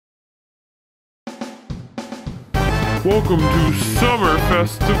Welcome to Summer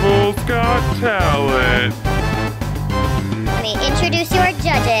Festival's Got Talent. Let me introduce your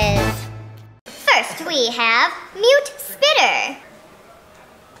judges. First, we have Mute Spitter.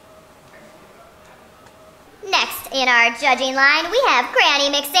 Next in our judging line, we have Granny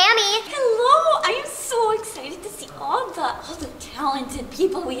McSammy. Hello! I am so excited to see all the talented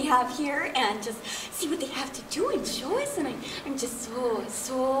people we have here and just see what they have to do and show us. And I'm just so. Alright,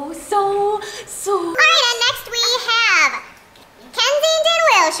 and next we have Kensington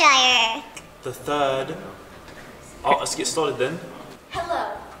Wilshire. The third. Oh, let's get started then.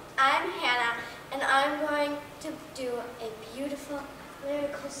 Hello, I'm Hannah, and I'm going to do a beautiful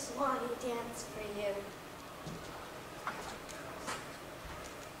lyrical swanny dance for you.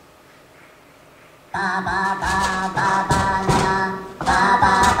 Ba ba ba ba ba na ba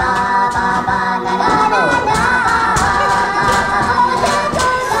ba ba ba ba na na na na.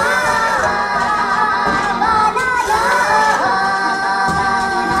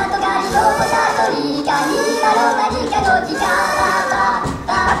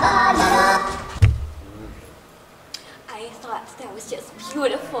 I thought that was just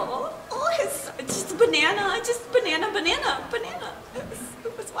beautiful. Oh, it's just banana. It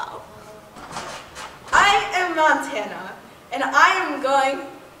was wow. I am Montana, and I am going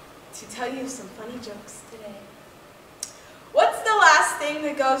to tell you some funny jokes today. What's the last thing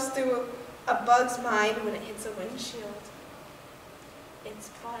that goes through a bug's mind when it hits a windshield? It's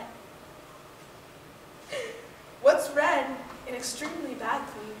butt. What's red and extremely bad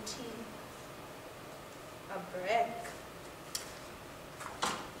for your teeth? A brick.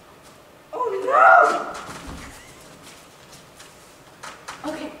 Oh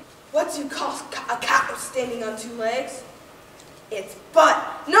no! Okay. What do you call a cat standing on two legs? It's butt.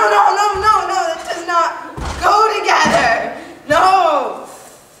 No, that does not go together. No.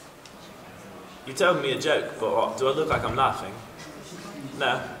 You told me a joke, but what, do I look like I'm laughing?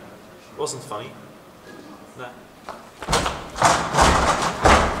 No, wasn't funny. No.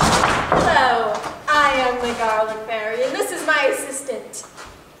 Hello, I am the Garlic Fairy, and this is my assistant,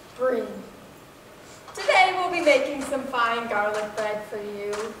 Bryn. Today we'll be making some fine garlic bread for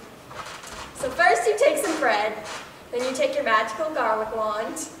you. So first you take some bread, then you take your magical garlic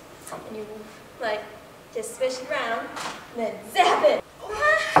wand, and you, just swish it around, and then zap it.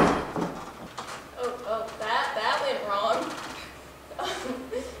 Oh, that went wrong.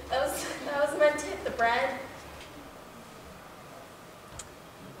 That was meant to hit the bread.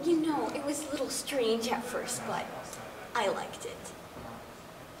 You know, it was a little strange at first, but I liked it.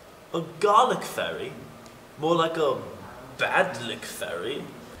 A garlic fairy? More like a bad lick fairy?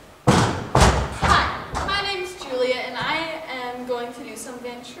 Hi, my name's Julia, and I am going to do some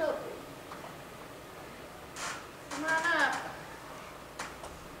ventriloquy. Come on up.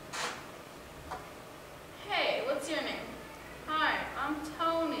 Hey, what's your name? Hi, I'm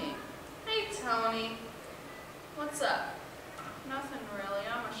Tony. Hey, Tony. What's up? Nothing really.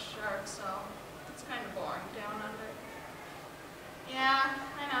 I'm a shark, so it's kind of boring down under. Yeah,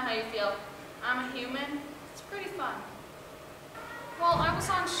 I know how you feel. I'm a human. It's pretty fun. Well, I was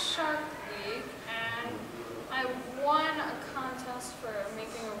on Shark Week, and I won a contest for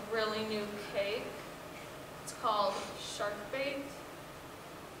making a really new cake. It's called Shark Bait.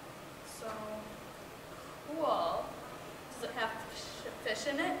 So, cool. Does it have fish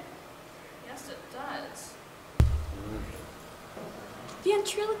in it? Yes, it does.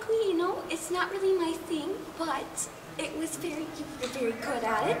 Ventriloquy, you know, it's not really my thing, but you were very good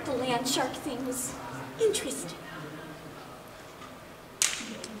at it. The land shark thing was interesting.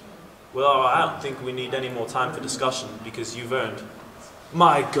 Well, I don't think we need any more time for discussion because you've earned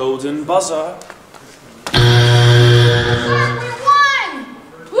my golden buzzer.